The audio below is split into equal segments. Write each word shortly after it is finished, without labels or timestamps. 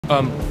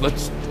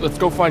Let's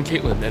go find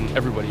Caitlin and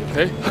everybody,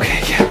 okay?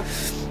 Okay, yeah.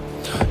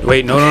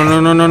 Wait,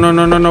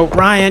 no,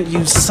 Ryan,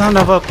 you son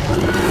of a...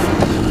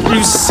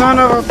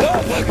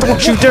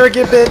 Don't you dare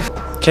get bit!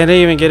 Can't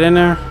they even get in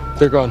there?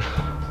 They're gone.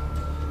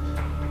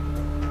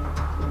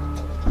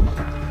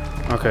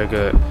 Okay,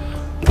 good.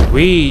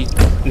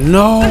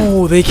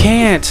 No, they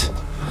can't!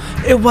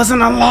 It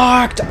wasn't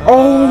unlocked!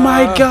 Oh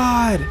my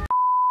god!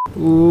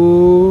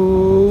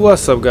 Ooh,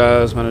 what's up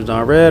guys, my name is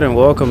Don Red and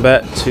welcome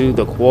back to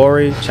the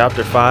Quarry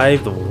Chapter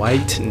 5, The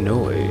White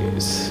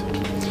Noise.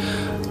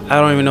 I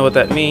don't even know what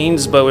that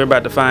means, but we're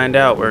about to find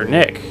out. We're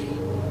Nick.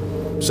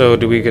 So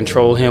do we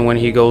control him when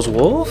he goes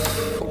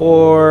wolf?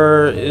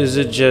 Or is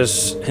it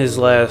just his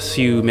last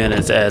few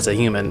minutes as a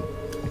human?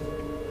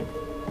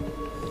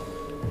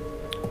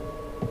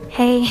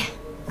 Hey,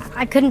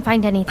 I couldn't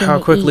find anything. How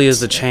quickly to eat.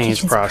 is the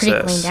change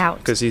process?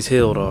 Because he's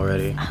healed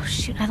already. Oh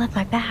shoot, I left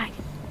my bag.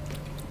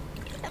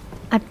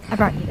 I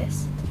brought you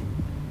this.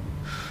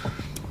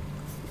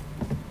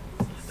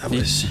 That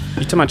was...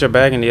 You talking about your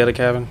bag in the other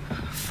cabin?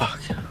 Fuck.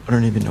 I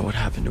don't even know what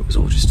happened. It was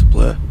all just a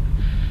blur.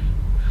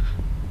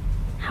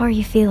 How are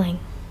you feeling?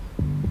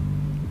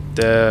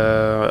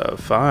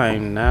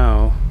 Fine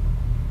now.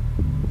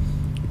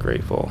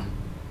 Grateful.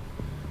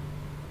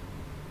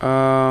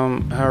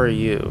 How are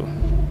you?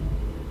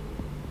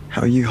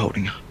 How are you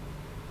holding up?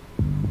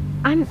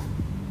 I'm...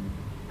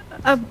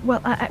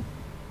 well,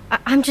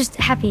 I'm just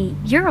happy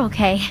you're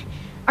okay.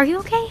 Are you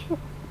okay?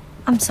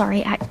 I'm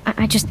sorry,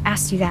 I just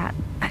asked you that.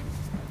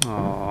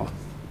 Aww.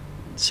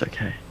 It's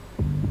okay.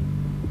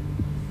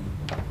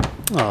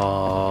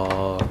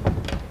 Aww.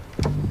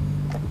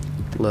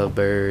 Love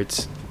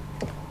birds.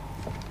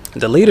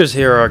 The leaders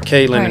here are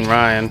Caitlin and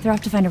Ryan. They're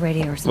off to find a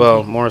radio or something.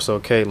 Well, more so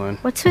Caitlin.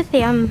 What's with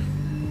the,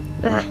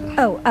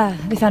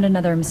 we found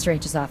another in Mr.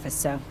 H's office,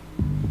 so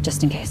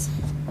just in case.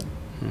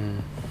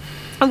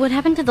 What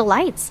happened to the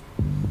lights?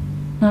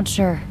 Not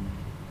sure.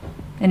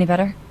 Any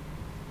better?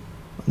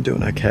 I'm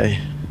doing okay.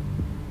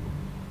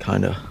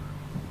 Kinda.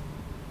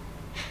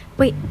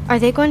 Wait, are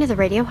they going to the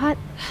radio hut?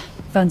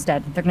 Phone's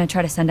dead. They're gonna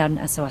try to send out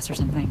an SOS or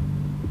something.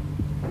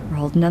 We're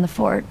holding down the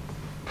fort.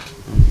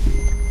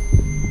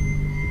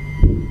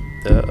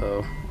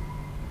 Uh-oh.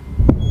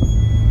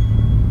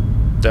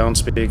 Don't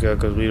speak up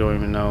because we don't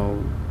even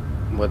know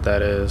what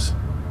that is.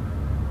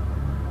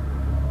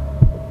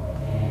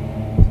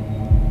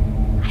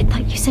 I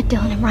thought you said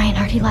Dylan and Ryan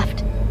already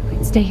left.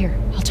 Wait, stay here.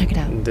 I'll check it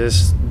out.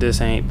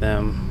 This ain't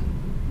them.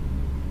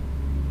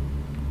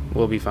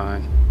 We'll be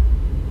fine.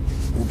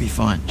 We'll be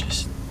fine.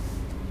 Just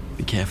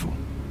be careful.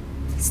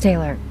 Stay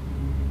alert.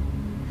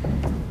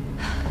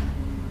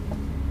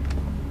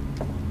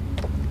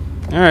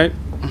 Alright.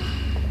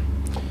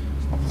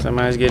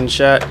 Somebody's getting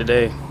shot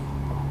today.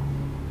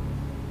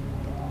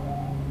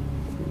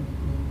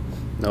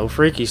 No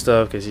freaky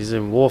stuff because he's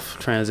in wolf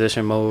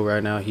transition mode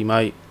right now. He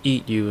might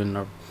eat you and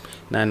not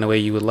in the way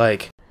you would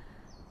like.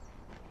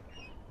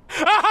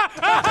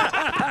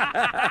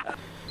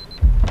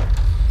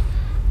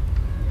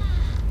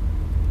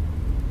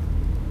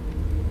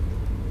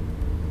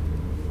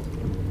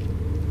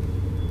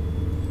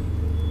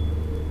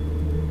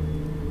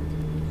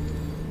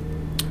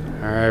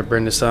 Alright,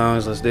 bring the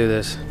songs. Let's do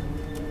this.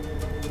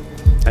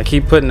 I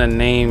keep putting a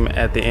name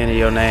at the end of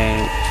your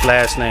name,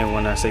 last name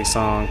when I say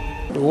song.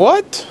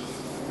 What?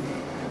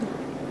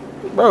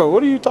 Bro,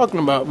 what are you talking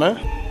about, man?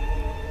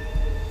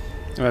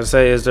 I was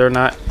say, is there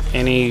not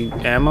any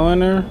ammo in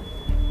there?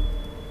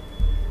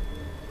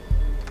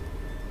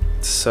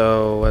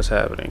 So, what's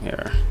happening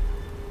here?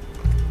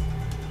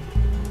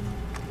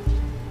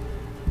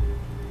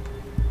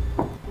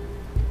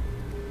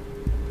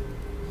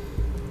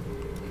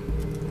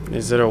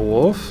 Is it a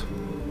wolf?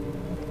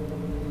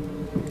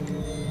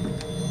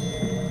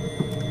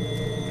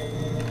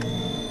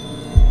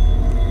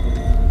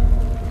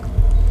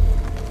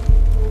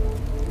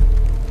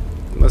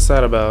 What's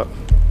that about?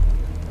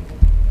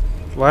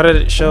 Why did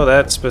it show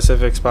that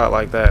specific spot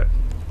like that?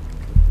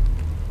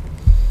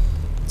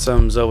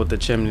 Something's up with the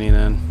chimney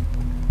then.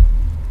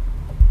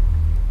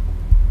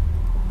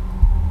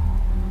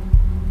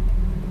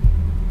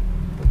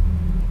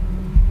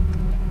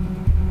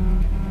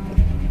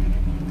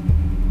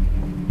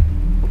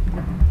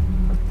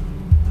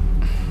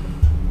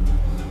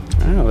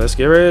 Oh, let's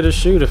get ready to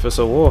shoot if it's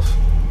a wolf.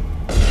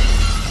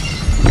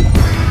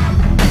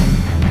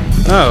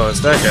 Oh,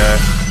 it's that guy.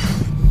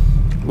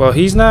 Well,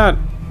 he's not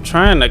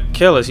trying to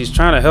kill us. He's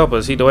trying to help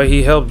us. The way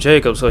he helped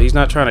Jacob, so he's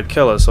not trying to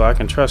kill us, so I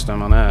can trust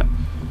him on that.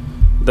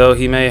 Though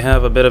he may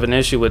have a bit of an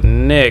issue with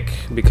Nick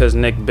because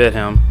Nick bit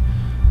him.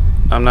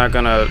 I'm not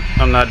doing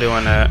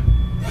that.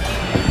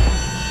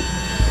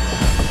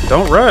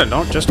 Don't run.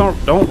 Don't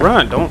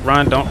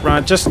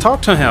run. Just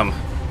talk to him.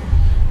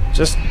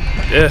 Just,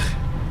 ugh.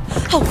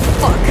 Oh,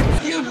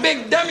 fuck! You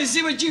big dummy,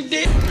 see what you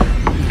did?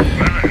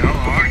 Where the hell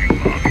are you,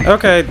 Bobby?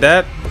 Okay,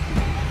 that...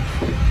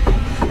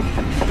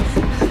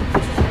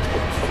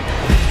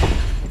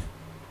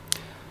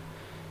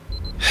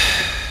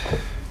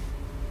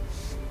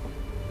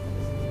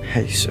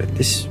 Hey, so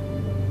this... I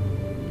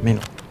mean...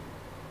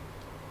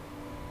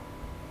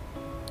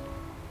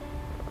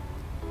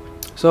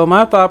 So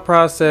my thought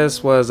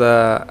process was,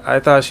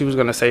 I thought she was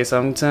gonna say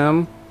something to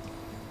him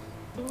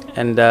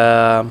and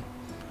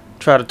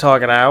try to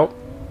talk it out,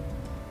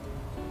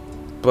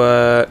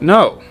 but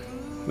no,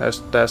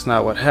 that's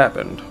not what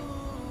happened.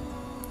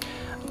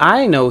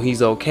 I know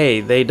he's okay.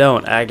 They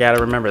don't. I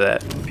gotta remember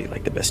that. It'd be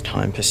like the best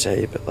time per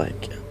se, but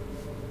like,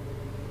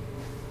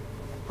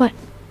 What?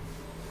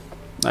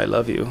 I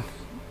love you.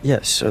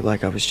 yeah. So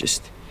like, I was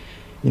just,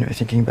 you know,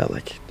 thinking about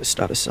like the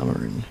start of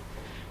summer and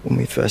when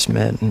we first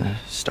met and the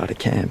start of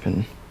camp,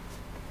 and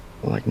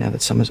well, like now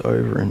that summer's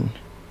over and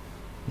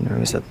you know,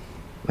 is that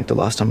like the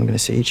last time we're gonna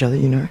see each other?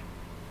 You know?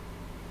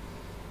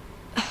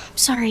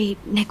 Sorry,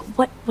 Nick.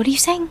 What are you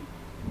saying?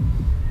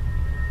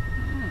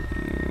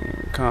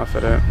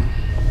 Confident.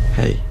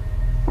 Hey,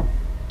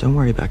 don't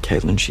worry about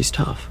Caitlin. She's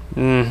tough.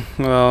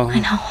 Well, I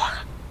know.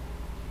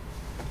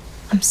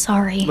 I'm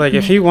sorry. like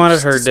if Nick, he I'm wanted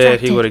just her dead,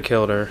 he distracted. would have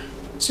killed her.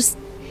 Let's just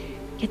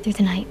get through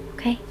the night,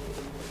 okay?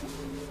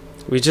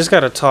 We just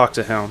gotta talk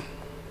to him.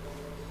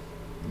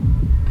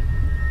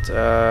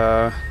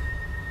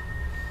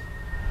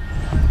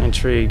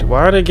 Intrigued.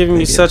 Why are they giving me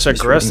Maybe I such was misreading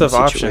the aggressive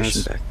situation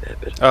options? back there,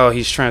 but Oh,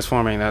 he's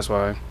transforming, that's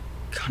why.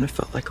 kind of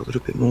felt like a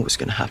little bit more was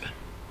gonna happen.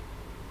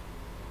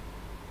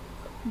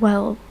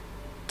 Well,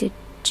 did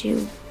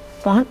you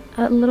want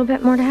a little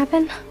bit more to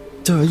happen?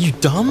 Duh, are you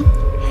dumb?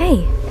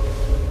 Hey,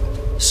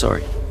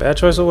 Sorry, Bad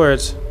choice of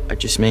words. I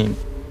just mean.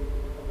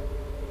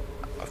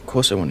 Of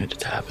course I wanted it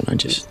to happen. I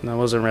just That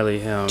wasn't really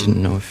him.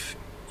 didn't know if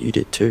you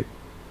did too.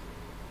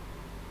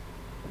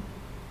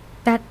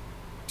 that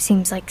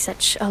seems like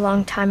such a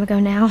long time ago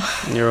now.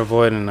 You're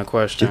avoiding the Didn't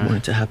want question.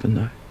 it to happen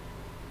though.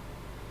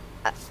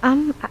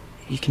 I-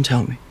 You can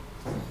tell me.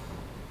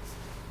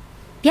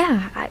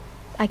 yeah,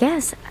 I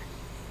guess.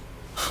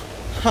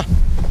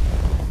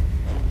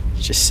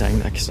 Just saying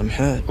that because I'm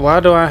hurt. Why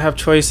do I have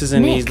choices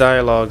in Nick. these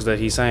dialogues that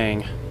he's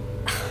saying?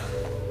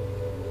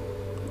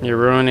 You're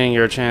ruining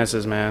your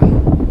chances, man.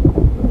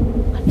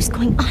 What is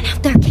going on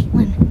out there,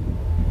 Caitlin?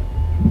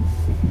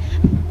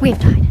 We've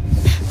died.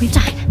 We've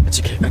died. It's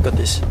okay. I got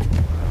this.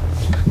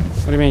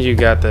 What do you mean you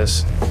got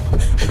this?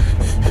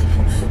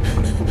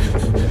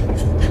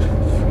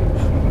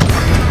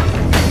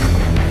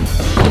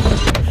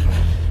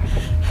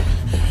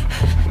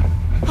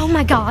 Oh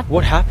my god.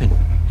 What happened?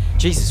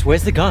 Jesus,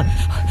 where's the gun?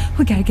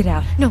 We gotta get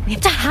out. No, we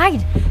have to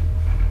hide.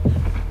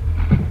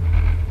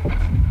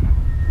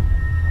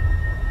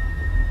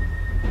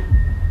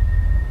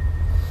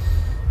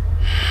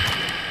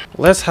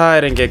 Let's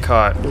hide and get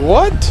caught.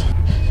 What?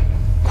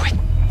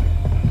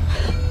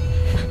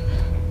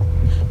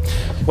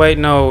 Wait,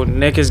 no,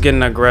 Nick is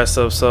getting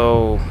aggressive,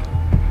 so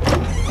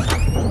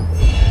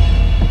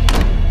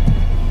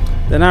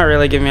they're not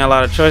really giving me a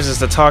lot of choices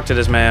to talk to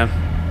this man.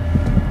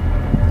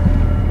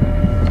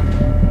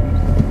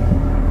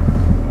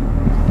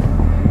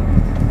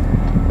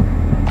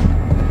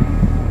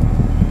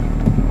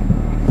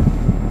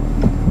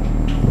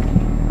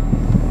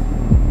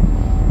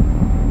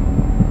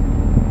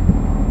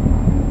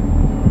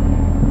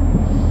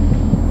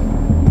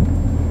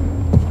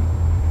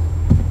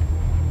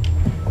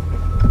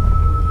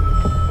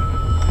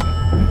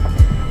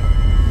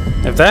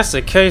 If that's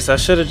the case, I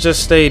should have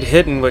just stayed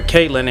hidden with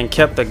Caitlin and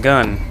kept the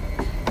gun.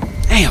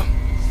 Damn.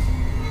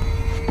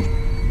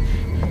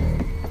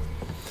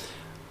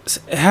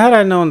 Had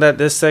I known that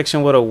this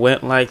section would have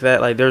went like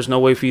that, like there's no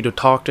way for you to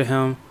talk to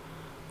him,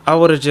 I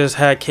would have just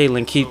had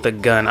Caitlin keep the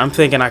gun. I'm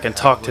thinking I can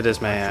talk to this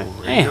man.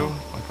 Damn. I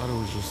thought it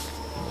was just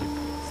like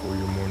for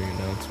your morning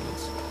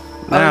announcements.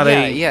 Now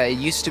yeah, it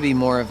used to be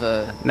more of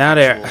a. Now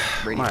they're,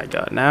 actual radio. my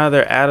God, now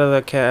they're out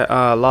of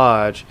the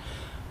lodge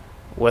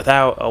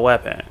without a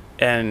weapon,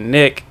 and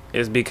Nick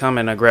is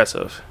becoming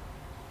aggressive.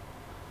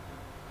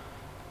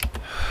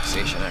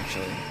 Station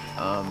actually.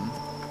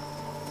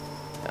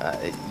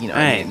 You know,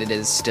 Hey. I mean, it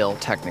is still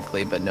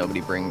technically, but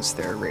nobody brings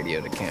their radio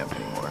to camp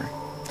anymore.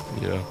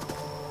 Yeah.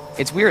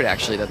 It's weird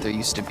actually that there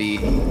used to be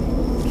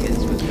kids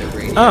with their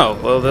radio. Oh,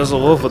 well, there's a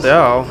wolf with the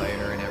owl.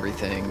 Player and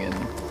everything, and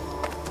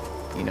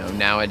you know,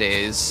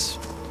 nowadays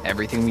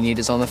everything we need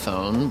is on the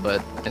phone,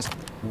 but it's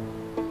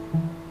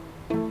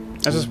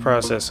Let's just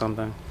process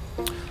something.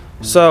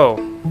 So,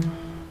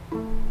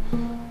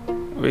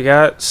 we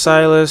got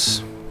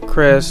Silas,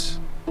 Chris,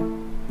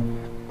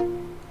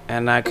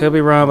 and I could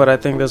be wrong, but I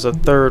think there's a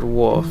third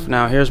wolf.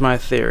 Now, here's my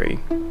theory.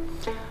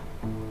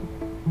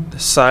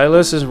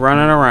 Silas is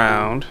running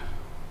around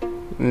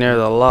near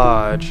the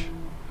lodge.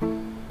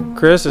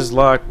 Chris is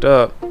locked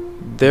up.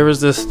 There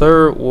was this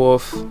third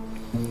wolf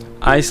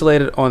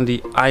isolated on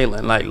the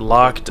island, like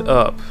locked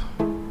up,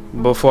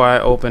 before I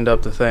opened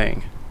up the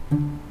thing.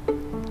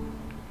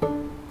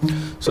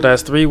 So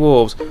that's 3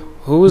 wolves.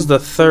 Who is the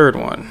third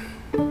one?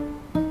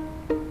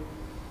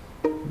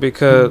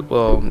 Because,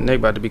 well, Nick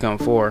about to become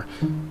 4.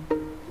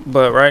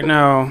 But right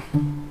now,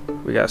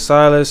 we got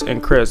Silas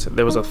and Chris.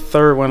 There was a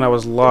third one that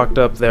was locked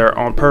up there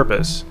on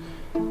purpose.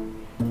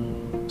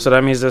 So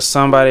that means there's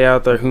somebody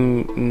out there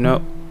who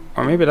know,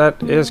 or maybe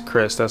that is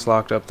Chris that's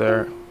locked up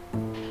there.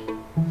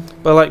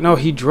 But like, no,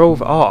 he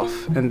drove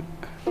off, and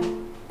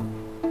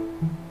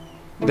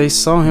They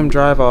saw him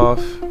drive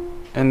off,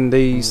 and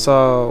they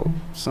saw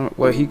some.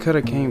 Well, he could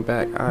have came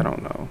back. I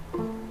don't know.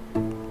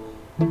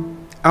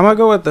 I'm gonna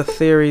go with the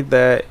theory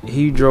that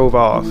he drove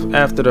off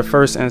after the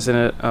first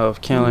incident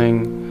of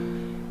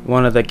killing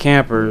one of the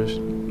campers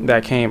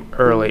that came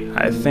early.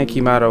 I think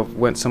he might have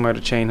went somewhere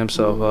to chain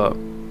himself up.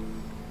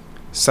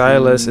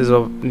 Silas is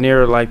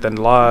near like the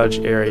lodge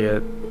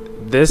area.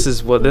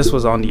 This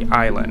was on the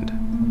island.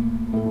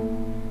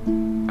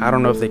 I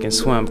don't know if they can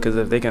swim, because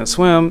if they can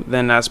swim,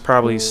 then that's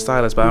probably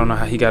Silas, but I don't know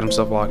how he got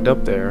himself locked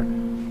up there,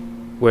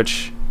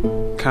 which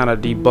kind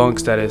of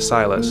debunks that it's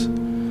Silas.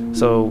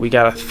 So we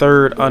got a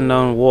third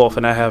unknown wolf,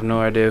 and I have no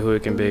idea who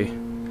it can be.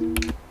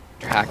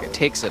 Hackett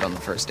takes it on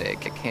the first day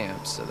at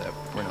camp so that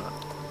we're not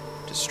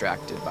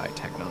distracted by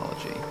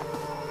technology.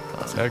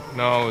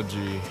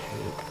 Technology,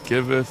 it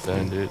giveth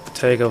and it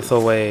Taketh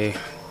away.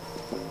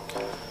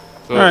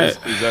 So Alright.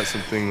 is that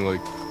something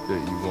like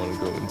that you want to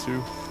go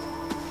into?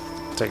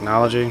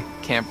 Technology.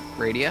 Camp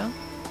radio?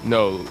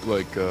 No,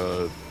 like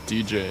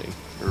DJing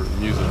or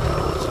music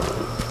or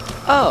something.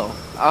 Oh,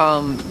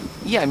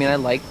 yeah, I mean, I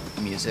like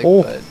music,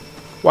 Oh. but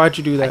Why'd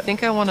you do that? I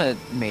think I want to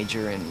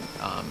major in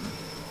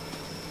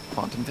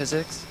quantum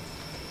physics.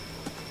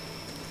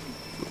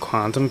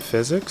 Quantum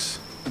physics?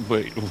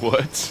 Wait,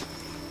 what?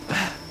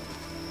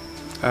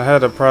 I had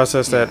to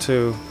process that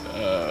too.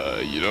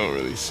 You don't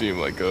really seem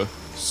like a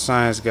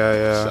Science guy,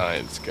 yeah.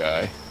 science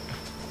guy.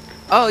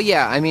 Oh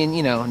yeah, I mean,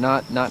 you know,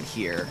 not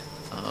here.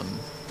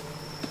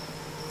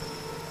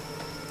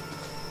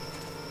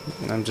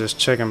 I'm just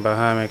checking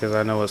behind me because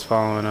I know it's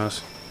following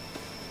us.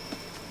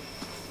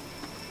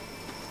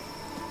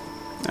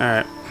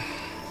 Alright.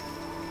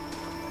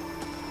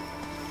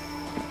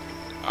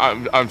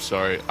 I'm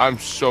sorry. I'm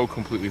so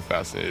completely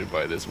fascinated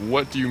by this.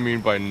 What do you mean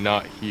by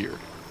not here?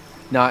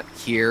 Not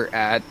here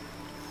at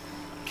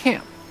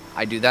camp.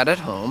 I do that at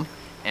home,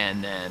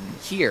 and then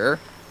here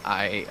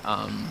I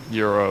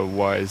You're a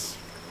wise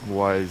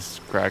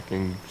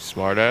cracking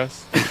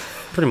smartass?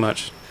 Pretty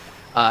much.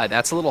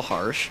 that's a little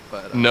harsh,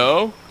 but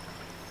No?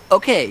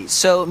 okay,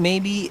 so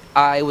maybe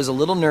I was a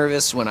little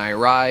nervous when I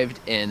arrived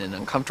in an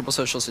uncomfortable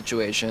social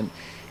situation,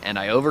 and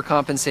I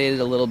overcompensated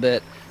a little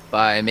bit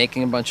by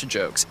making a bunch of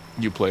jokes.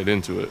 You played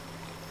into it.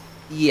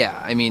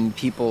 Yeah, I mean,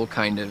 people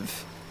kind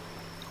of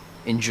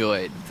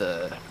enjoyed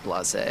the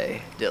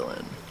blasé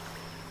Dylan.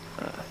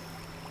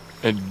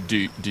 And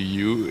do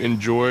you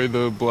enjoy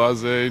the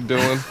blasé,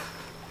 Dylan?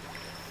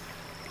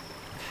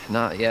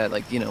 Not yet,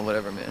 like, you know,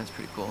 whatever, man. It's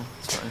pretty cool.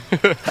 It's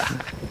fine.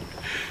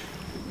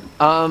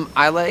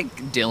 I like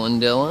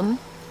Dylan.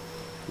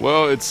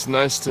 Well, it's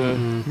nice to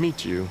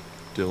meet you,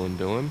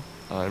 Dylan.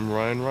 I'm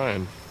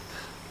Ryan.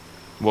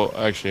 Well,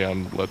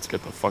 actually, let's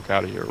get the fuck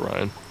out of here,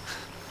 Ryan.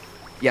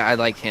 Yeah, I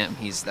like him.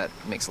 That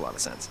makes a lot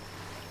of sense.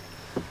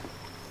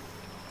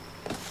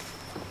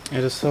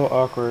 It is so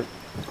awkward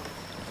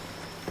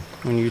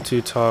when you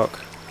two talk.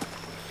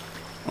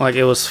 Like,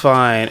 it was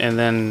fine, and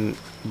then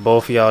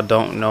both of y'all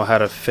don't know how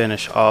to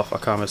finish off a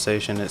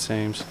conversation, it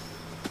seems.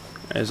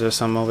 Is there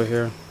some over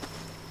here?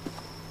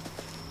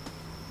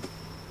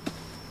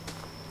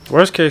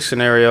 Worst case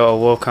scenario, a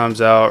wolf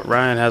comes out.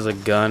 Ryan has a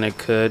gun. It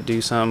could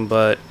do something,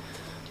 but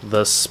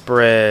the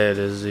spread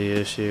is the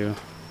issue.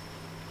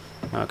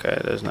 Okay,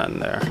 there's nothing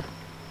there.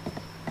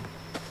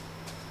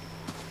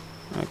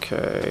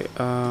 Okay,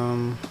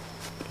 can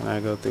I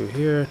go through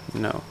here?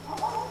 No.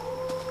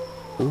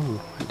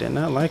 Ooh, I did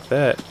not like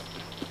that.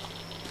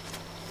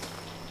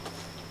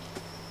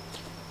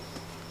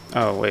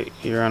 Oh, wait,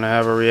 you're gonna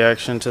have a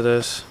reaction to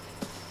this?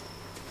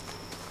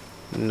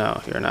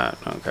 No, you're not.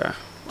 Okay.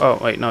 Oh,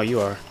 wait, no,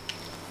 you are.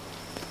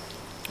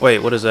 Wait,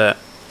 what is that?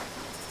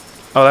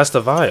 Oh, that's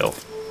the vial.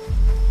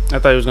 I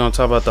thought he was gonna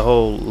talk about the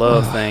whole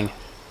love thing.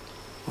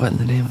 What in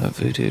the name of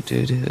voodoo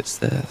doo-doo is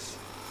this?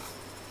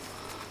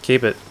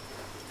 Keep it.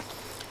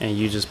 And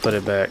you just put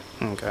it back.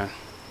 Okay.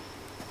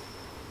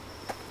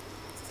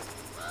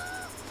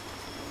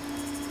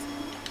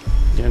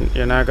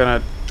 You're not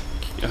gonna...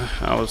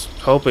 I was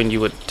hoping you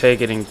would take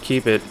it and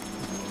keep it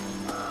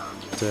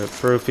to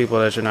prove people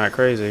that you're not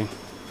crazy.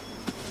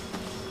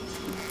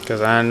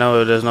 Because I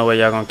know there's no way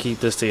y'all gonna keep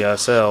this to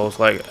yourselves.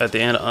 Like, at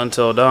the end of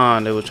Until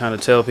Dawn, they were trying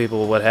to tell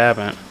people what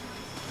happened.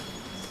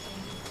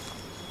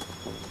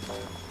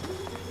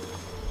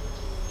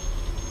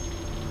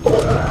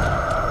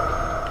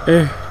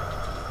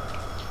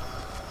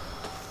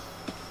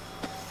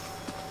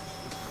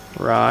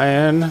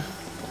 Ryan,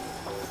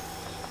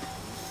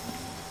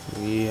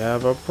 we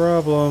have a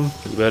problem.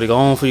 You better go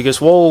on before you get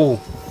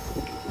swole.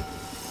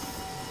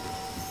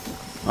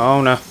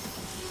 Oh no.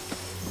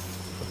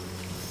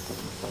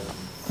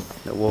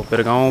 The wolf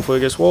better go on before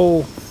he gets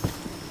swole.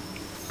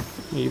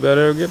 You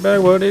better get back,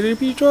 or it'll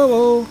be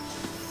trouble.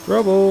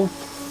 Trouble.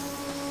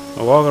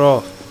 I'll walk it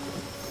off.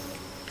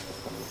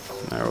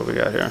 Alright, what we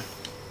got here?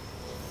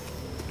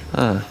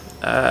 Huh.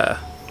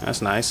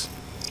 That's nice.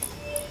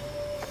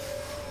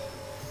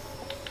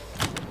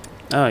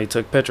 Oh, you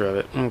took a picture of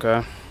it.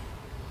 Okay.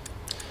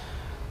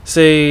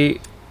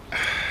 See,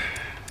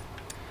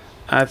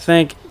 I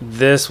think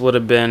this would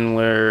have been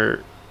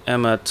where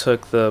Emma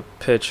took the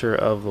picture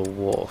of the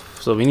wolf.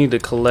 So we need to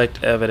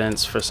collect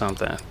evidence for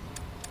something.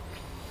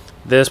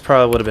 This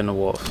probably would have been the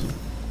wolf.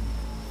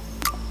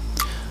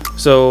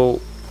 So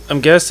I'm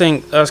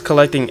guessing us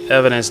collecting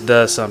evidence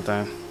does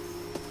something.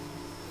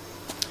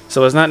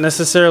 So it's not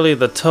necessarily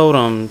the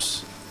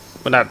totems,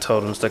 well, not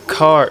totems, the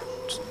cards.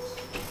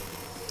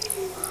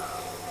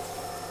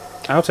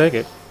 I'll take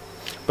it.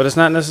 But it's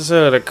not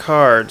necessarily the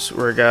cards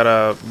we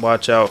gotta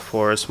watch out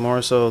for. It's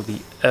more so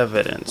the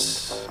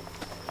evidence.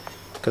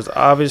 Because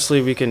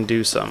obviously we can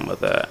do something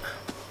with that.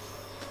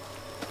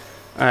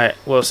 Alright,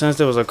 well, since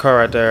there was a car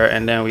right there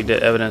and then we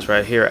did evidence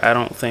right here, I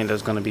don't think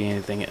there's going to be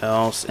anything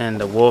else. And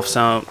the wolf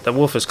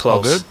is close.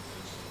 All good?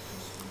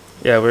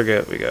 Yeah, we're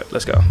good. We're good.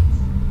 Let's go.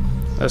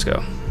 Let's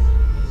go.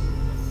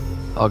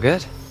 All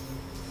good?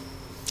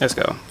 Let's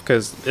go.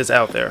 Because it's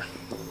out there.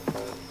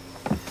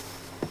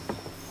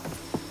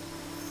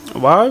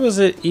 Why was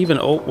it even...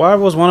 Why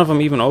was one of them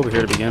even over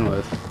here to begin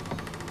with?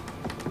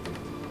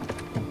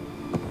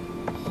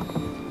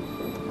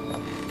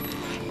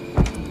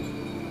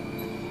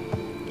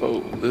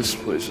 This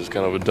place is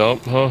kind of a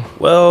dump, huh?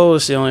 Well,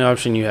 it's the only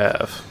option you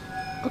have.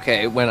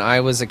 Okay, when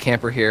I was a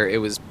camper here, it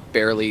was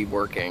barely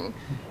working.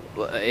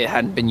 It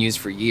hadn't been used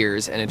for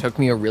years, and it took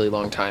me a really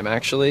long time,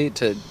 actually,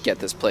 to get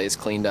this place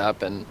cleaned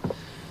up and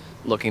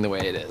looking the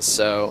way it is.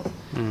 So,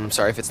 I'm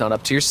sorry if it's not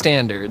up to your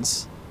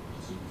standards,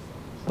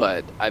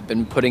 but I've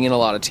been putting in a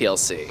lot of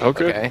TLC.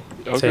 Okay.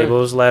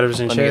 Tables, ladders,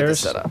 and Let me get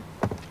this chairs. set up.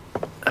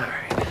 Alright.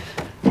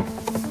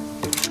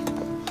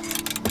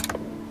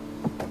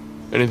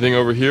 Anything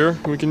over here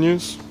we can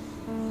use?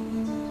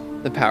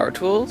 The power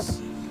tools?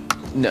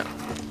 No.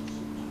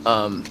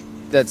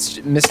 That's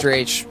Mr.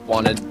 H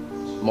wanted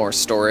more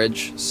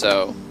storage,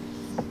 so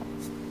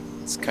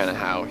it's kind of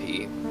how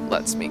he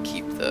lets me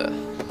keep the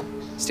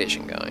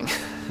station going.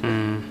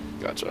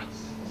 Gotcha.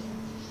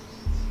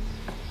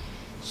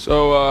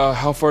 So,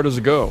 how far does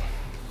it go?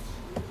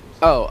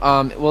 Oh,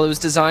 well, it was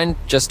designed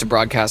just to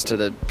broadcast to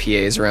the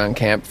PAs around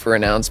camp for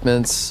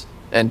announcements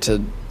and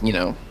to, you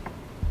know,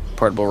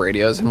 portable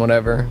radios and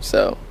whatever.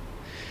 So,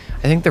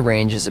 I think the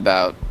range is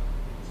about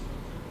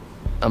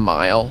a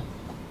mile.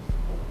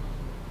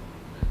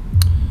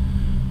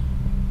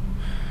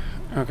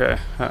 Okay,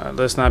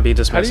 let's not be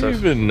dismissive. How do you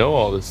even know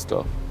all this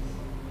stuff?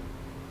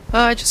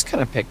 I just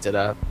kind of picked it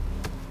up.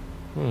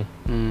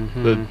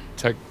 The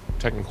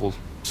technical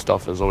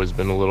stuff has always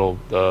been a little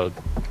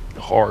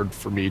hard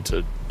for me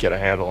to get a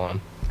handle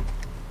on.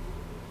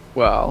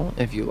 Well,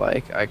 if you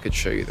like, I could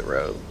show you the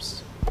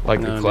ropes. Like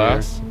No, the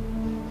class?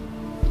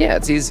 Yeah,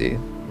 it's easy.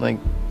 Like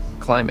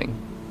climbing.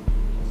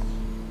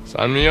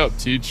 Sign me up,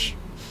 teach.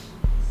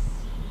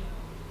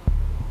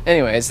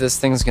 Anyways, this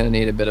thing's gonna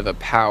need a bit of a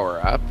power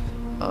up,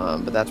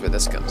 but that's where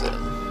this comes in.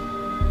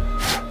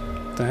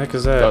 The heck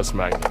is that? Dust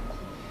magnet.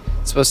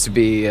 It's supposed to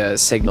be a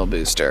signal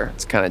booster.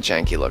 It's kind of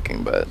janky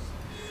looking, but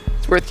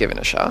it's worth giving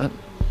a shot.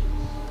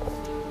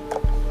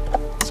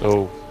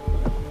 So,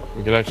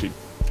 we can actually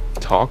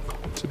talk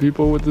to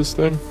people with this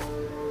thing?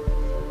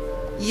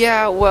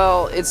 Yeah,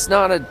 well, it's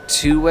not a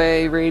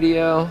two-way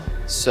radio,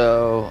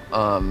 so,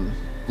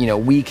 you know,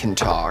 we can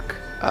talk,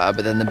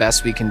 but then the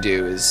best we can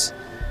do is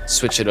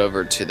switch it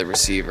over to the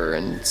receiver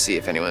and see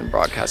if anyone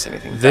broadcasts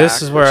anything This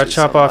back, is where I which is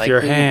chop off your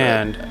unlikely,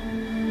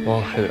 hand. Well,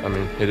 I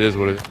mean, it is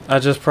what it is. I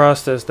just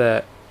processed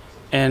that.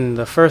 In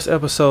the first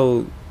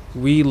episode,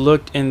 we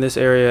looked in this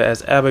area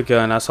as Abigail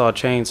and I saw a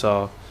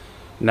chainsaw.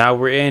 Now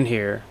we're in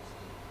here.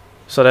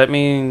 So that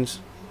means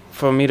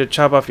for me to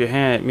chop off your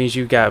hand, it means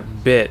you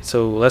got bit.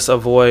 So let's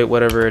avoid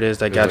whatever it is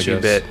that got you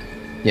bit.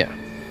 Yeah.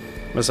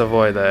 Let's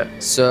avoid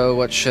that. So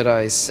what should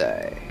I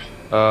say?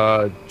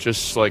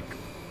 Just like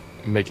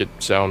make it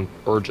sound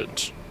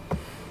urgent.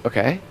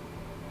 Okay.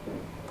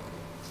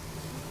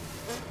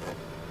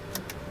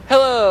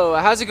 Hello,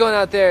 how's it going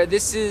out there?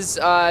 This is,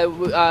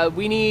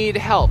 we need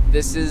help.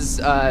 This is,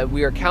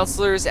 we are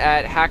counselors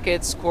at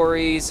Hackett's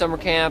Quarry Summer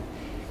Camp,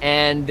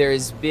 and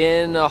there's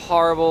been a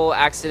horrible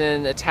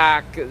accident,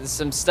 attack,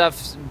 some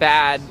stuff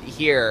bad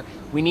here.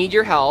 We need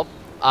your help.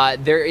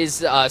 There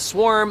is a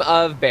swarm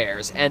of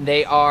bears, and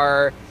they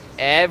are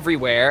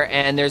everywhere,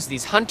 and there's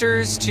these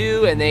hunters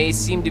too, and they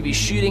seem to be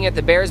shooting at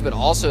the bears, but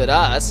also at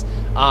us,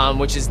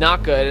 which is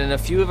not good, and a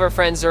few of our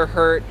friends are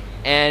hurt,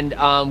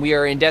 and we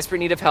are in desperate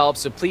need of help,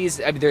 so please,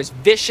 there's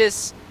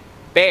vicious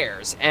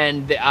bears,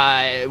 and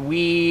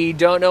we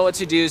don't know what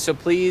to do, so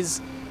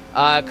please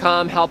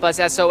come help us.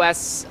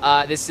 SOS,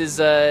 this is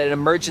an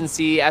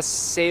emergency.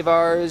 Save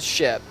our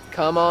ship.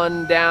 Come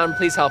on down,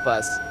 please help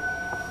us.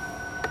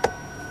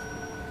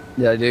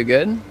 Did I do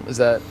good? Was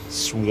that?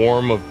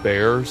 Swarm of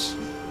bears?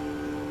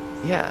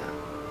 Yeah.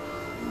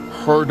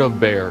 Herd of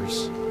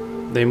bears.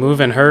 They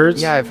move in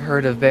herds? Yeah, I've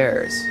heard of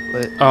bears.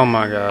 But... Oh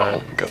my god.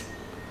 Oh, God.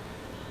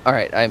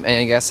 Alright,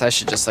 I guess I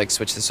should just like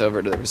switch this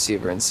over to the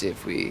receiver and see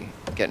if we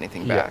get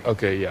anything back. Yeah,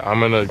 okay, yeah. I'm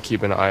gonna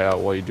keep an eye out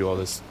while you do all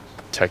this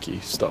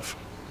techie stuff.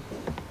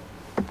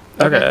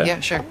 Okay. Yeah,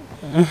 sure.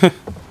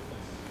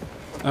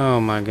 Oh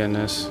my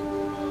goodness.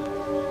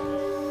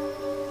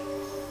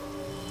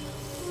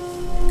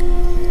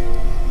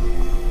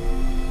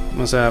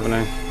 What's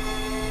happening?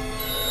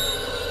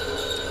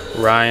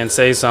 Ryan,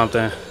 say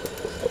something.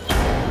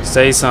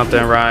 Say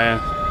something, Ryan.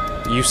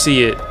 You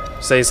see it.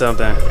 Say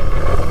something.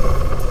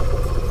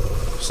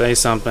 Say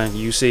something.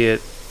 You see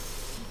it.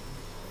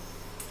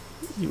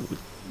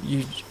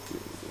 You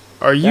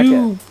are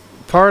you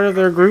part of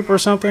their group or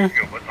something?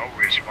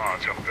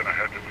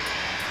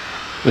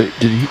 Wait,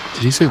 did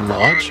he say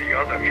lodge?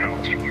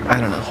 I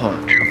don't know. Hold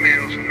on. 2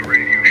 males in the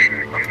radio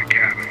shack near the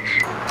cabins.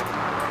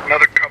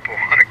 Another couple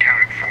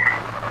unaccounted for.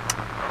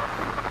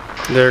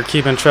 They're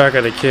keeping track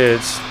of the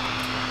kids.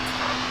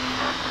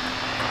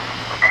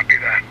 Copy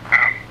that.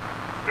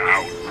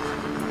 Out.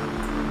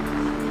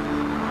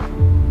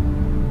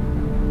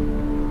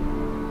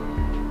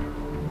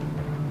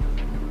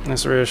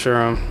 Let's reassure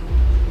them.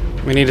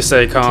 We need to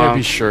stay Can't calm.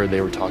 be sure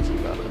they were talking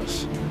about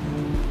us.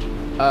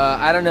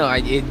 I don't know.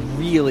 It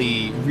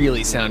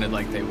really sounded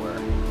like they were.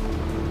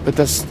 But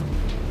that's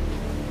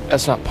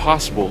not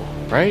possible,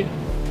 right?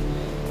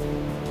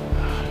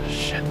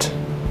 Shit.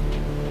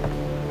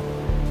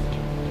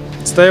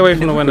 Stay away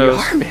from the windows.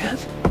 We are, man.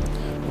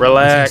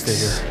 Relax. Stay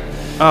here.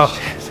 Oh,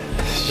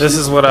 this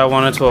is what I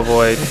wanted to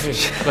avoid. Hey,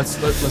 let's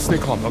stay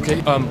calm,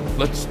 okay?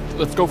 Let's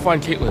go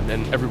find Caitlin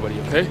and everybody,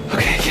 okay?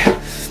 Okay, yeah.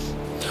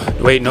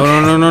 Wait, no,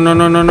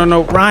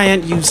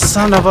 Ryan, you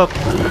son of a...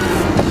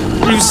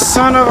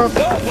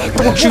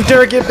 Don't you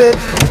dare get bit!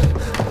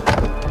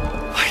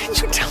 Why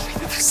didn't you tell me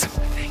that there's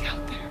something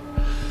out there?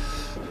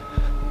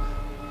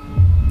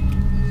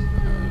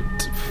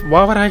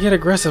 Why would I get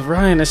aggressive,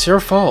 Ryan? It's your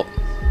fault.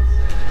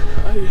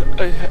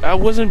 I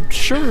wasn't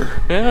sure,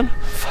 man.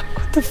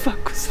 What the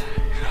fuck was that?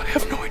 I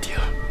have no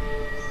idea.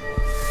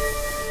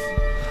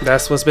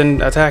 That's what's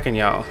been attacking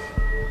y'all.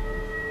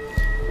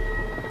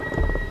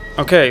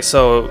 Okay,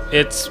 so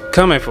it's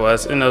coming for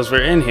us and knows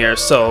we're in here,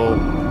 so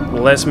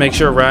let's make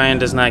sure Ryan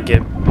does not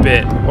get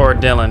bit, or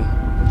Dylan.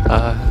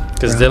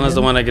 Because Dylan's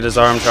the one that get his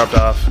arm chopped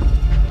off.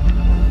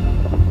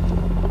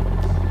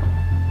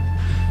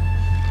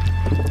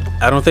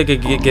 I don't think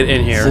it could get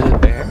in here. Is it a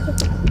bear?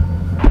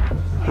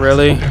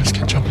 Really? Bears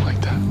can jump like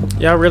that.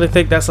 Y'all really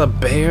think that's a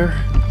bear?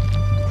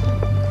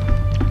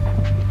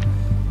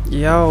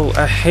 Yo,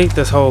 I hate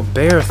this whole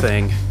bear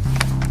thing.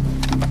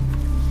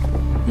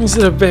 Is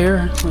it a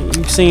bear?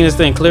 You've seen this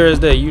thing clear as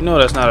day. You know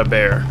that's not a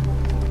bear.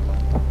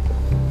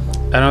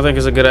 I don't think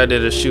it's a good idea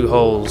to shoot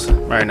holes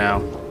right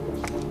now.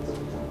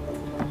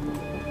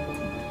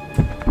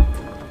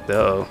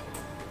 Uh-oh.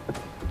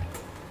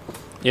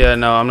 Yeah,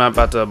 no, I'm not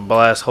about to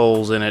blast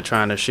holes in it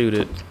trying to shoot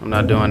it. I'm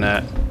not doing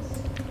that.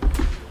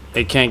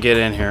 It can't get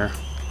in here.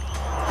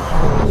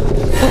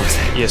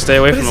 Yeah, stay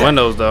away from the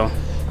windows, though.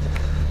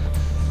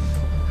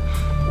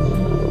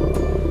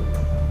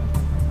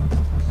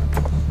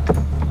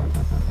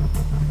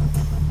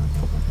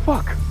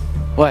 Fuck.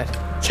 What?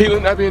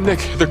 Caitlin, Abby, and Nick,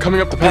 they're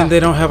coming up the path. And they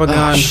don't have a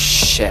gun. Oh,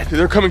 shit.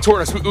 They're coming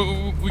toward us.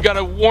 We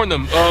gotta warn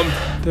them.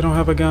 They don't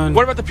have a gun.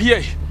 What about the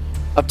PA?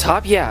 Up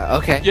top? Yeah,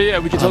 okay. Yeah,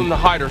 we can tell them to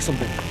hide or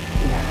something.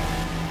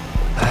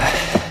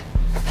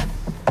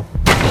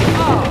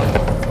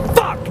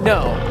 Fuck,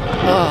 no.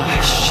 Oh,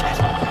 shit.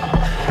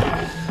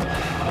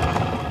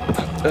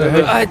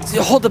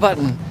 Hold the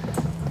button.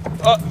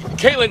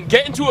 Caitlin,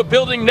 get into a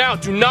building now.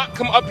 Do not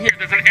come up here.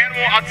 There's an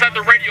animal outside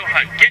the radio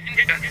hut.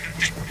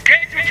 Just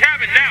get into a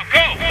cabin now.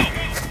 Go!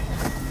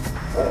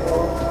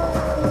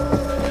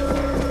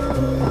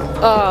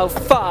 Oh,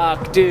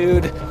 fuck,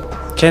 dude.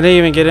 Can they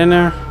even get in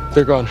there?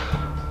 They're gone.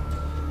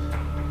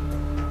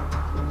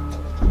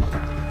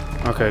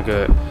 Okay,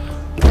 good.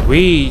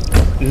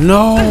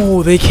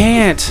 No, they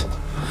can't.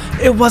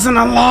 It wasn't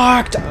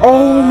unlocked.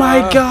 Oh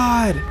my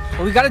god.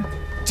 Well, we gotta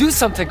do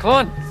something. Come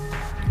on.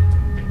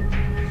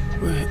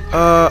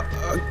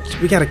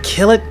 We gotta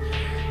kill it.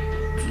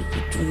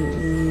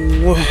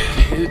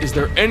 Is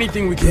there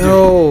anything we can do?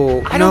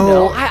 Yo, I don't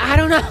know. I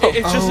don't know.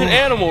 It's just an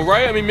animal,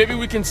 right? I mean, maybe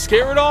we can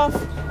scare it off?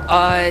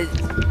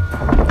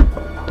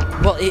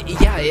 Well,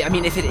 yeah. I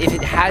mean, if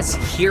it has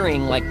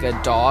hearing like a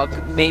dog,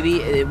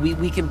 maybe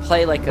we can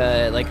play like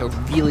a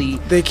really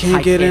They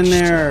can't get in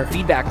there.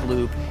 Feedback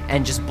loop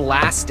and just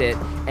blast it,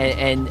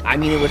 and I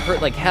mean it would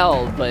hurt like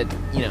hell, but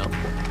you know.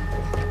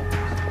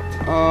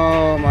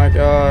 Oh my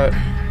god.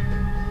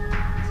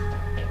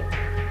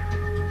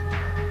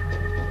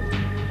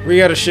 We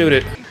gotta shoot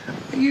it.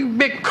 You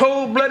big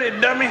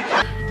cold-blooded dummy.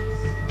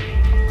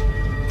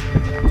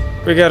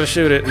 We gotta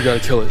shoot it. We gotta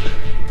kill it.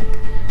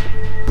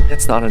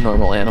 That's not a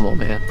normal animal,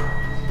 man.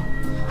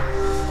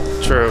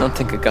 I True. don't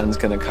think a gun's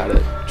gonna cut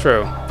it.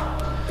 True.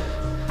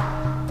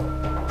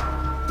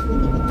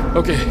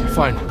 Okay,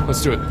 fine.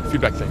 Let's do it.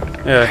 Feedback thing.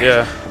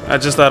 Yeah. I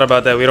just thought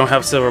about that. We don't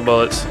have silver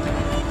bullets.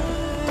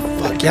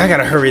 Fuck, yeah, I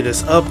gotta hurry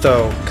this up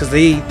though, cause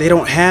they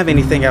don't have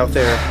anything out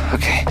there.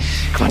 Okay,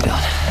 come on,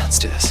 Dylan. Let's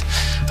do this.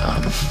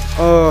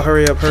 Oh,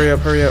 hurry up. Come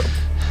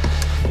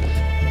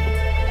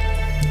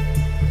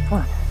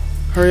on.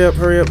 Hurry up.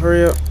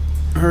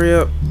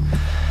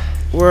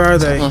 Where are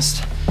they?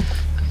 Almost.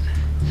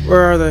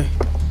 Where are they?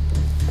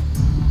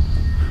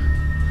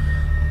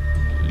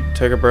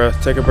 Take a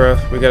breath.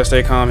 We gotta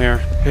stay calm here.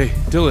 Hey,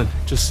 Dylan,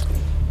 just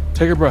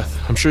Take a breath.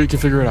 I'm sure you can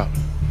figure it out.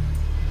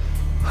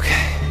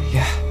 Okay,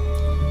 yeah.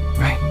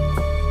 Right.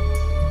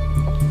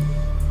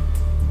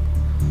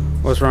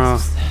 What's wrong?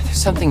 There's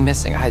something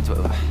missing.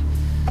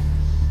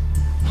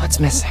 What's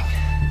missing?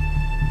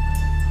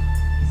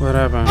 What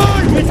happened?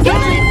 It's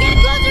getting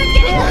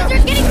closer!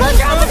 It's getting closer! It's getting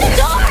closer! Open the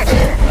door!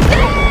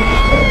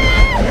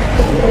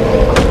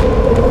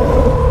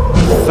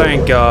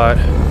 Thank God.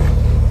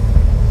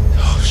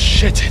 Oh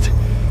shit!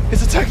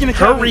 It's attacking the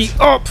Hurry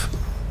cabins. up!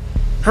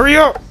 Hurry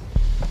up!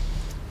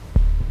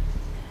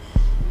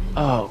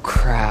 Oh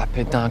crap!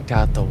 It knocked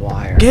out the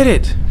wire. Get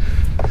it!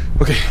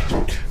 Okay,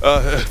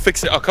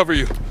 fix it. I'll cover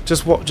you.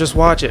 Just watch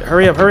it.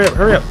 Hurry up! Hurry up!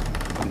 Hurry up!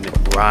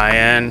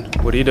 Ryan,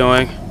 what are you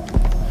doing?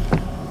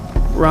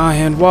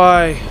 Ryan,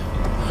 why?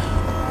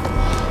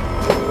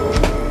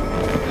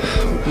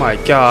 My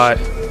God.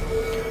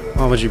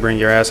 Why would you bring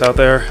your ass out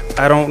there?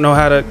 I don't know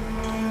how to...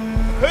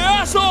 Hey,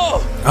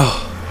 asshole!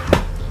 Oh.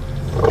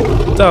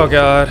 Oh,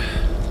 God.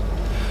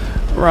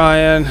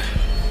 Ryan.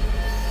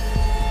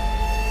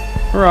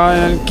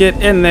 Ryan,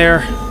 get in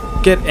there.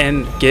 Get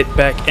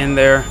back in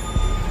there.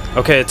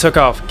 Okay, it took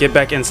off. Get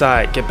back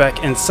inside. Get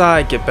back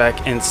inside. Get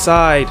back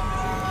inside.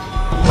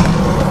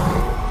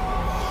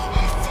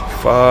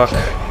 Fuck.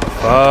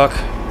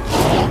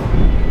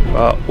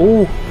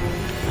 Ooh.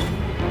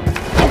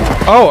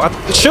 Oh,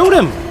 shoot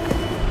him!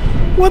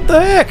 What the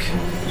heck?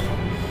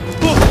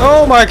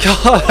 Oh my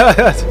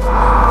God!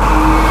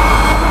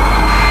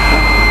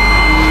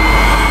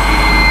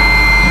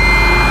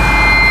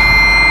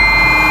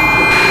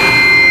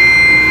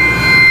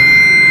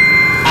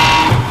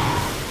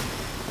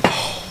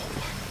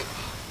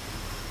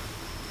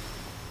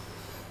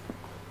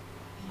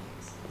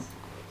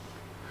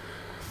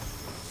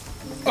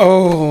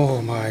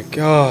 Oh my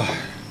God.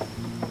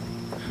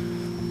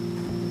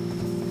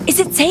 Is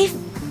it safe?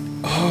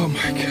 Oh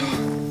my God.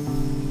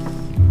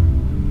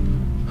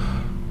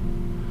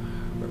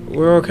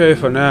 We're okay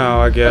for now,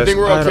 I guess. I think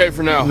we're okay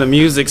for now. The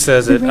music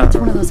says We it. ran into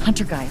one of those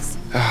hunter guys.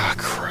 Ah,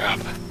 crap.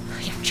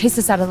 Yeah, chased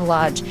us out of the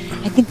lodge.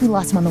 I think we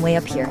lost him on the way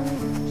up here.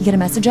 You get a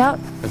message out?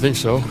 I think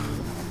so.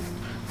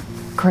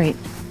 Great.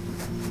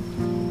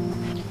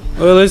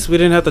 Well, at least we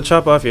didn't have to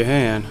chop off your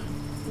hand.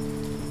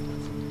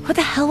 What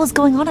the hell was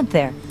going on up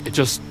there? It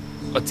just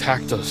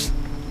attacked us.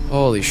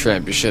 Holy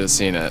shrimp! You should have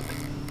seen it.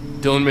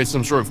 Dylan made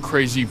some sort of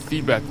crazy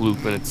feedback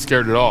loop and it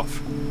scared it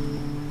off.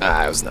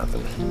 Ah, it was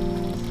nothing.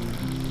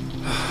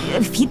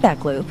 A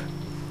feedback loop.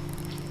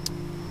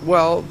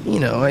 Well, you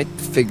know, I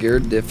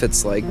figured if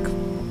it's like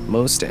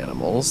most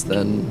animals,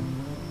 then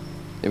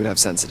it would have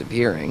sensitive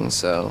hearing,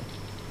 so...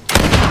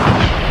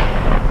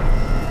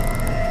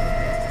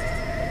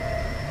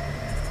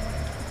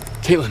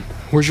 Caitlin,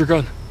 where's your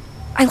gun?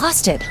 I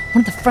lost it. One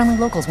of the friendly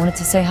locals wanted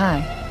to say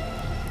hi.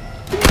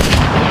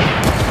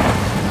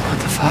 What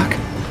the fuck?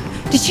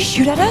 Did she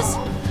shoot at us?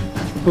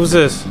 Who's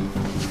this?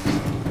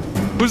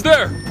 Who's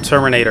there?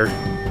 Terminator.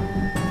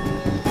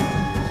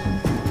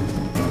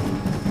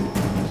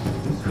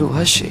 Who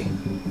was she?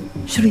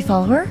 Should we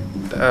follow her?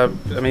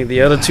 I mean,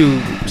 the other two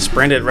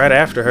sprinted right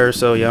after her,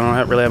 so you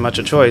don't really have much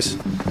of a choice.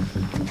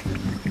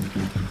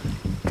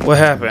 What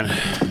happened?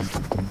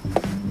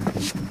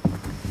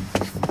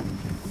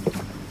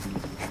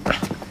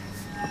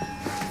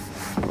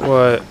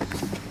 What?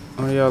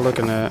 What are y'all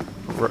looking at?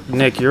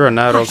 Nick, you're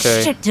not okay.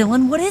 Oh, shit,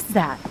 Dylan, what is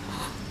that?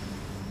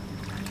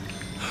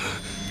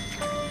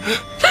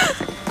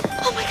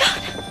 Oh my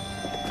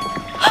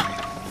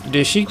God!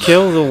 Did she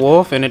kill the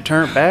wolf and it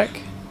turned back?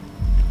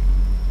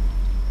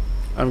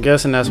 I'm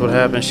guessing that's what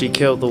happened. She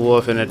killed the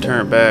wolf and it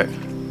turned back.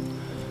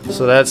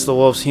 So that's the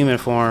wolf's human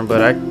form,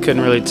 but I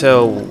couldn't really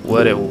tell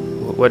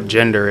what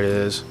gender it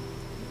is.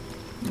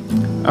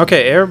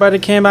 Okay, everybody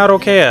came out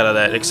okay out of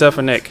that, except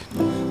for Nick.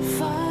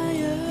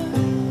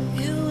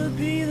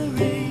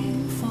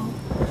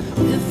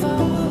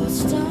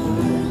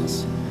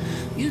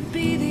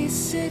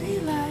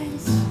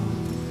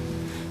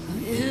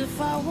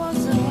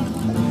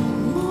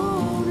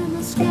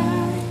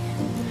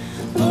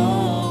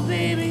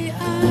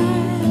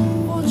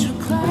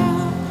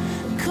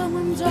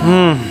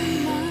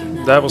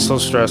 That was so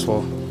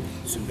stressful.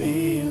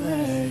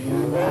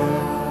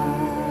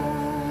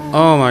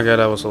 Oh my God,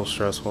 that was so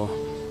stressful.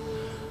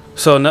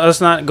 So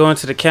us not going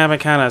to the cabin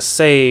kind of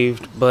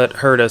saved, but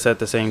hurt us at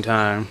the same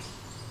time.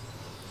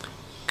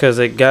 Because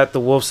it got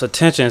the wolf's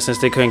attention since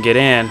they couldn't get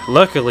in.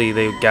 Luckily,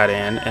 they got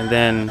in, and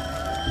then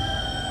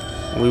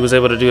we was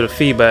able to do the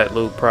feedback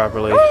loop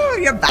properly. Oh,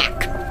 you're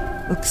back.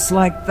 Looks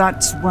like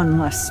that's one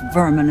less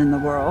vermin in the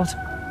world.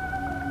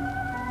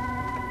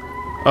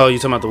 Oh, you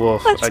talking about the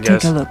wolf, Let's I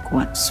guess. take a look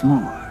once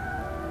more.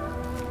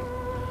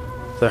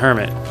 The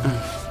hermit.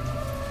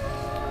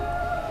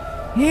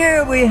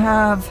 Here we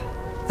have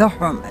the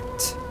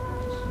hermit.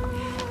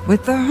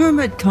 With the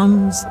hermit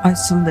comes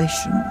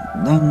isolation,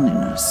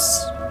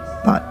 loneliness,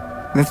 but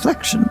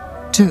reflection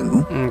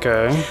too.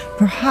 Okay.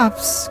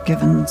 Perhaps,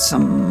 given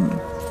some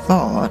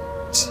thought,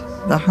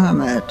 the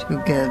hermit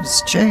who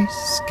gives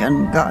chase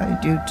can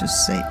guide you to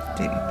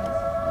safety.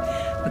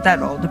 But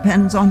that all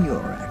depends on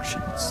your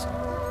actions,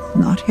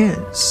 not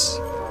his.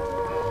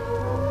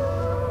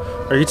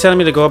 Are you telling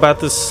me to go about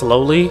this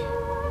slowly?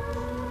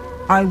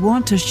 I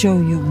want to show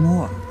you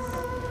more.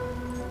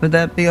 Would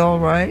that be all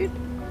right?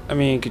 I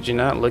mean, could you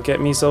not look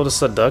at me so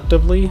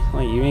seductively?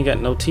 Like, you ain't got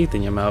no teeth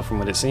in your mouth from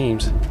what it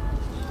seems.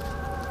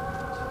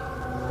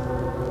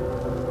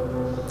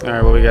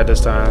 Alright, what we got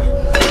this time?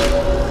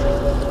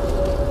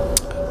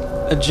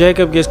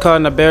 Jacob gets caught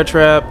in a bear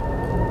trap,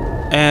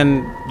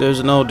 and there's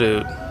an old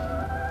dude.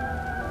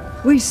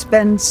 We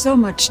spend so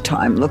much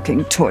time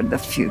looking toward the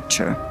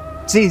future.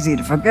 It's easy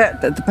to forget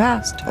that the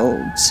past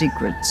holds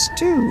secrets,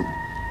 too.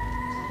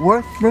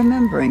 Worth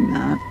remembering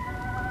that.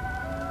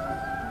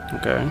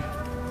 Okay.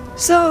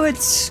 So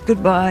it's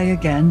goodbye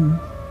again.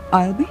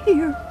 I'll be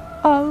here.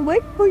 I'll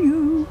wait for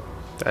you.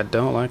 I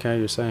don't like how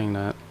you're saying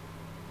that.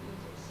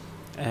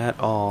 At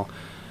all.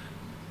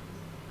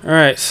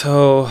 Alright,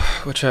 so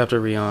what chapter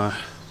are we on?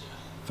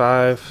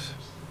 5?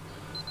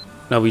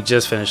 No, we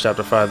just finished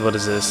chapter 5. What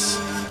is this?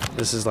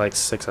 This is like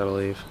 6, I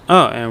believe.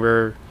 Oh, and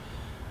we're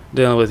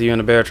dealing with you in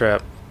a bear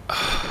trap.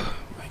 Oh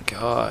my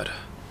god.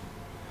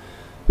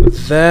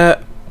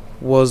 That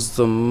was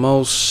the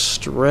most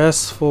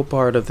stressful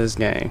part of this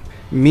game.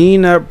 Me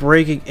not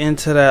breaking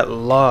into that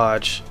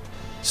lodge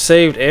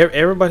saved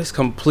everybody's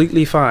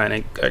completely fine.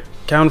 And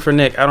accounting for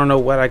Nick, I don't know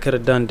what I could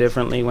have done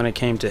differently when it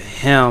came to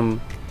him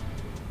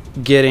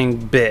getting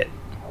bit.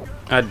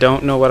 I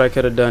don't know what I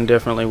could have done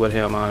differently with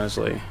him,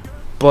 honestly.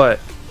 But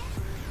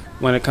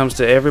when it comes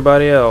to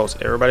everybody else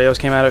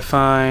came at it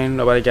fine.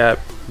 Nobody got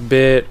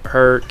bit,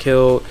 hurt,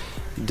 killed.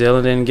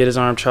 Dylan didn't get his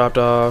arm chopped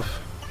off.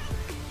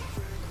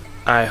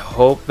 I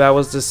hope that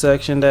was the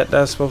section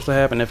that's supposed to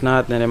happen. If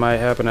not, then it might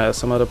happen at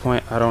some other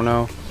point. I don't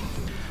know.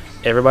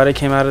 Everybody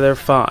came out of there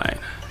fine,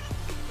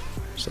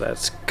 so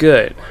that's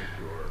good.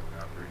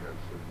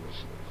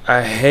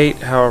 I hate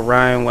how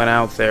Ryan went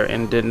out there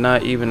and did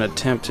not even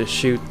attempt to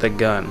shoot the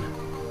gun.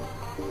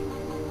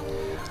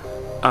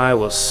 I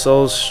was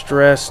so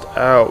stressed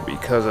out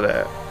because of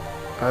that.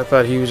 I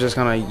thought he was just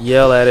gonna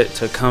yell at it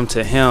to come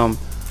to him,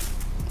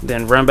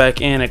 then run back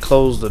in and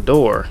close the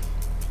door.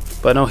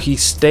 But no, he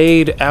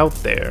stayed out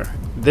there.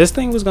 This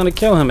thing was gonna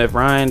kill him if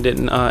Ryan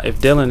didn't, if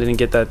Dylan didn't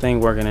get that thing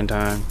working in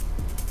time.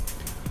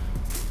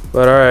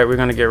 But alright, we're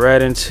gonna get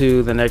right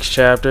into the next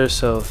chapter.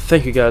 So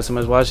thank you guys so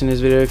much for watching this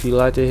video. If you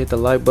liked it, hit the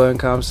like button,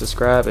 comment,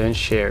 subscribe, and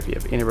share. If you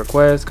have any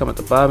requests, comment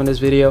at the bottom of this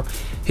video.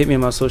 Hit me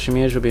on my social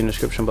media, which will be in the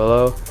description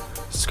below.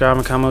 Subscribe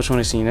and comment what you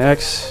want to see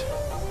next.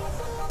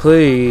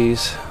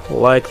 Please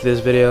like this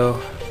video,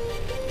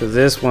 because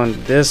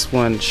this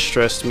one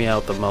stressed me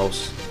out the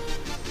most.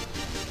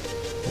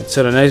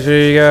 Until the next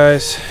video, you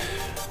guys.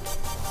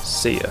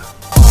 See ya.